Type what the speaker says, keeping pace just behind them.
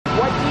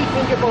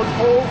about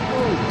Whole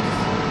Foods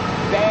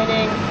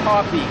banning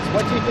poppies?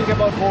 What do you think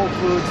about Whole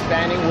Foods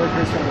banning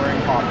workers from wearing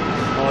poppies?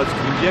 Oh, it's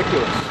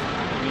ridiculous.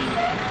 I mean,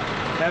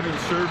 having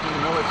served in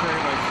the military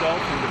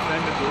myself and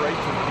defended the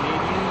rights of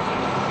Canadians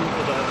and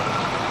people that,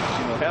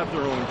 you know, have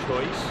their own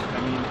choice. I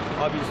mean,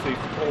 obviously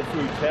Whole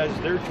Foods has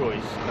their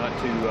choice not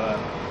to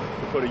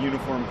put a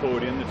uniform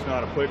code in that's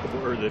not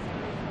applicable, or that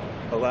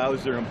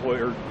allows their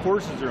employer,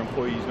 forces their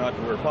employees not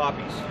to wear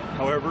poppies.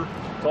 However,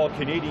 it's all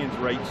Canadians'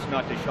 rights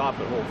not to shop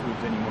at Whole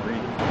Foods anymore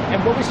either.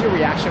 And what was your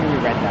reaction when you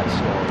read that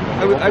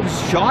story? I was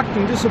shocked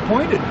and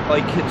disappointed.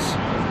 Like,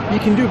 you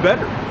can do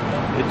better.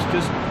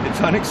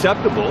 It's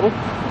unacceptable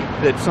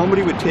that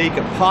somebody would take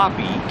a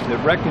poppy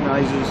that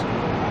recognizes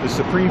the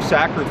supreme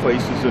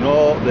sacrifices and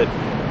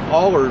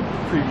all our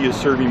previous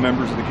serving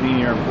members of the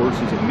Canadian Armed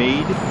Forces have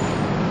made,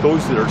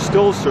 those that are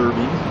still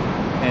serving,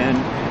 and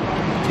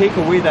take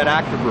away that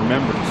act of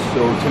remembrance.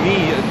 So to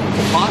me, it's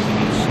a poppy.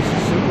 It's just a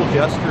simple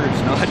gesture.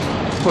 It's not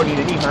putting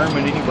any harm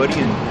on anybody,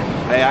 and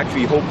I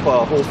actually hope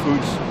Whole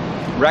Foods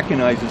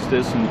recognizes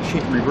this and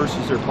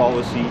reverses their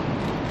policy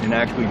and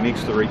actually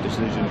makes the right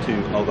decision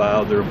to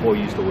allow their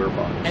employees to wear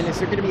poppies. And is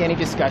there going to be any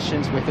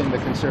discussions within the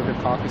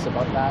Conservative caucus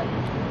about that?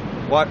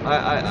 Well,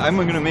 I'm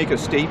going to make a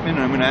statement, and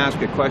I'm going to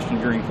ask a question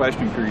during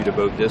question period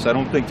about this. I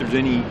don't think there's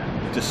any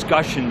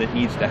discussion that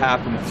needs to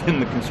happen within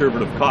the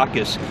Conservative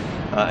caucus.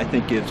 I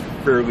think it's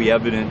fairly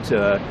evident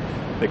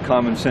that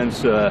common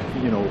sense,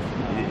 you know,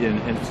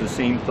 and it's the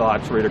same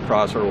thoughts right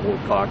across our whole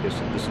caucus.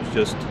 This is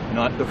just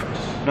not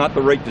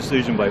the right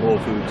decision by Whole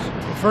Foods.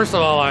 First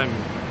of all, I'm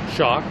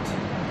shocked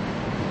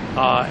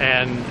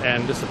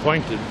and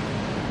disappointed.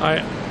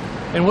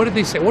 And what did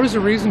they say? What is the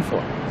reason for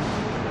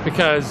it?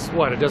 Because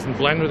what, it doesn't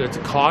blend with it. It's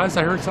a cause.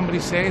 I heard somebody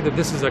say that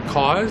this is a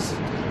cause,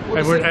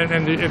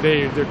 and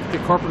they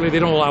corporately they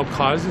don't allow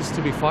causes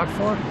to be fought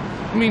for.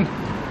 I mean,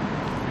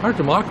 our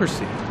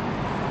democracy,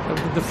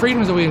 the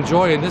freedoms that we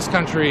enjoy in this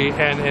country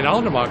and in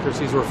all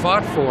democracies were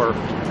fought for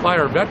by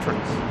our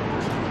veterans,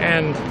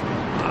 and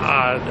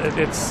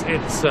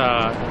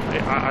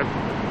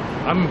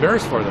I'm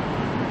embarrassed for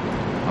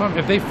them.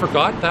 If they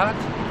forgot that,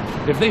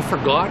 if they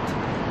forgot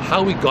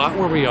how we got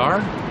where we are,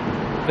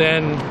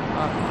 then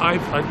I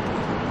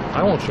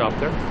won't shop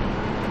there.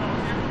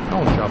 I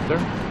won't shop there.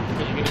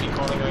 Are you going to be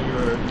calling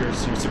on your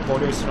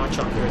supporters to not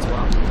shop there as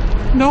well?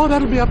 No,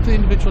 that'll be up to the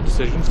individual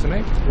decisions to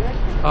make.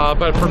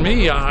 But for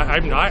me, I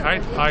mean,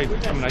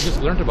 I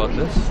just learned about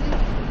this,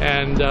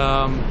 and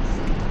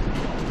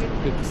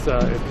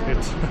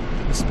it's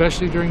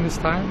especially during this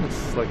time.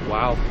 It's like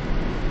wow,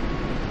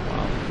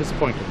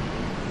 disappointing.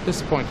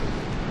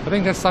 I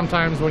think that's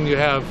sometimes when you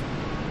have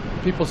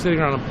people sitting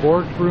around a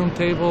boardroom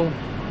table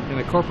in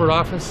a corporate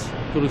office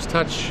who lose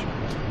touch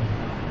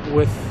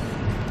with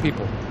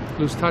people,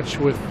 lose touch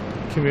with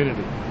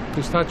community,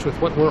 lose touch with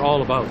what we're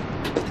all about,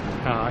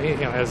 you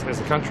know, as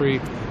a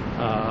country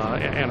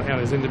and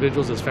as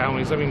individuals, as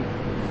families. I mean,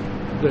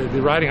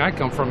 the riding I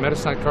come from,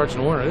 Medicine Hat,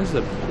 Carson, Warner, it's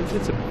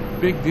a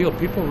big deal.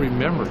 People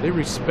remember, they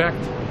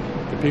respect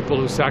the people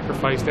who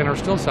sacrificed and are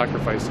still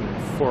sacrificing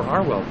for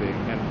our well-being,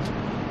 and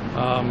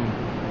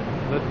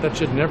that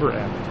should never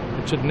end.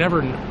 It should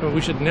never.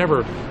 We should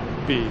never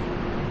be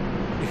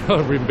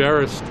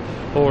embarrassed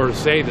or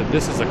say that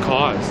this is a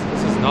cause.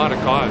 This is not a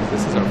cause.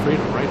 This is our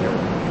freedom right here,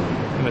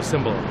 and a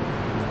symbol of it.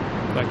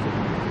 Thank you.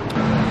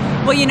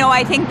 Well, you know,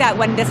 I think that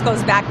when this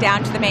goes back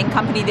down to the main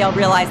company, they'll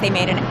realize they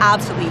made an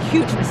absolutely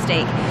huge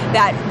mistake.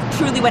 That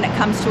truly, when it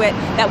comes to it,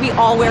 that we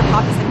all wear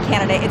poppies in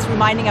Canada. It's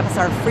reminding of us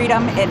our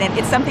freedom, and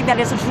it's something that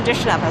is a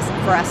tradition of us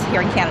for us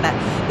here in Canada.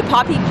 The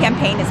poppy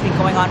campaign has been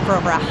going on for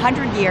over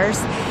 100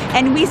 years,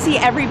 and we see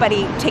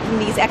everybody taking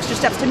these extra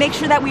steps to make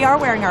sure that we are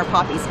wearing our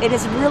poppies. It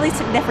is really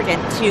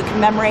significant to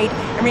commemorate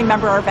and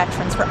remember our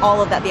veterans for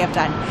all of that they have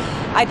done.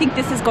 I think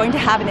this is going to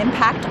have an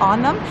impact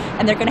on them,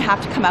 and they're going to have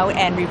to come out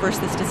and reverse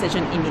this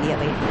decision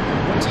immediately.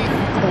 What do you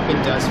hope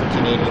it does for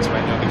Canadians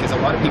right now? Because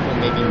a lot of people,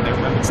 maybe their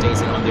weapon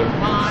stays on their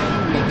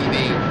mind,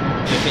 maybe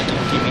they're thinking,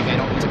 okay, maybe I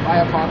don't need to buy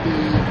a poppy,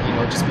 you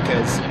know, just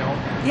because, you know,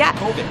 yeah.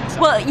 COVID.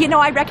 Well, you know,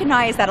 I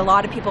recognize that a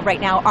lot of people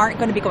right now aren't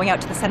going to be going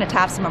out to the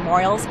cenotaphs and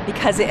memorials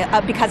because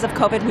of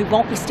COVID. We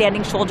won't be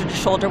standing shoulder to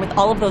shoulder with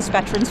all of those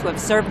veterans who have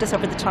served us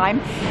over the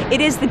time.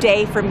 It is the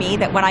day for me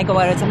that when I go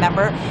out as a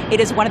member, it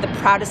is one of the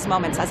proudest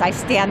moments as I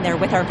stand there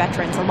with our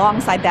veterans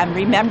alongside them,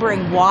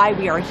 remembering why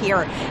we are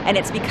here. And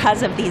it's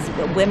because of these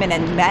women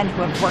and men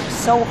who have worked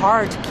so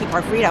hard to keep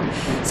our freedom.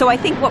 So I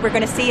think what we're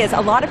going to see is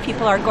a lot of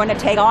people are going to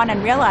take on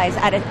and realize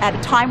at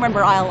a time when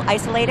we're all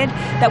isolated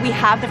that we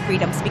have the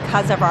freedoms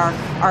because of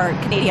our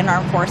Canadian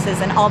Armed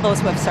Forces and all those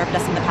who have served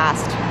us in the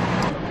past.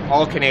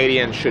 All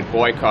Canadians should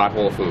boycott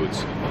Whole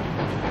Foods.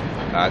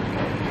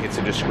 It's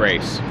a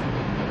disgrace.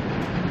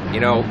 You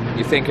know,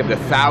 you think of the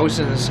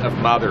thousands of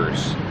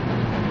mothers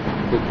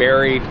who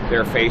buried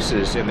their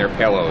faces in their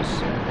pillows,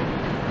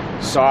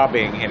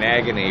 sobbing in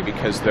agony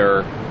because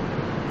their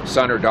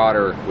son or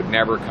daughter would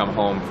never come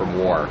home from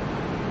war.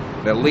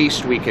 The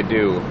least we could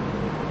do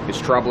is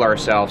trouble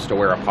ourselves to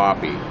wear a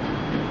poppy.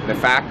 The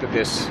fact that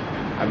this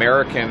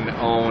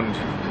American-owned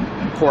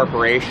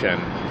corporation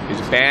is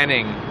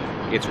banning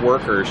its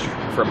workers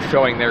from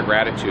showing their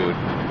gratitude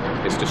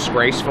is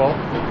disgraceful,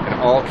 and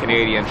all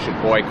Canadians should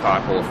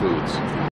boycott Whole Foods.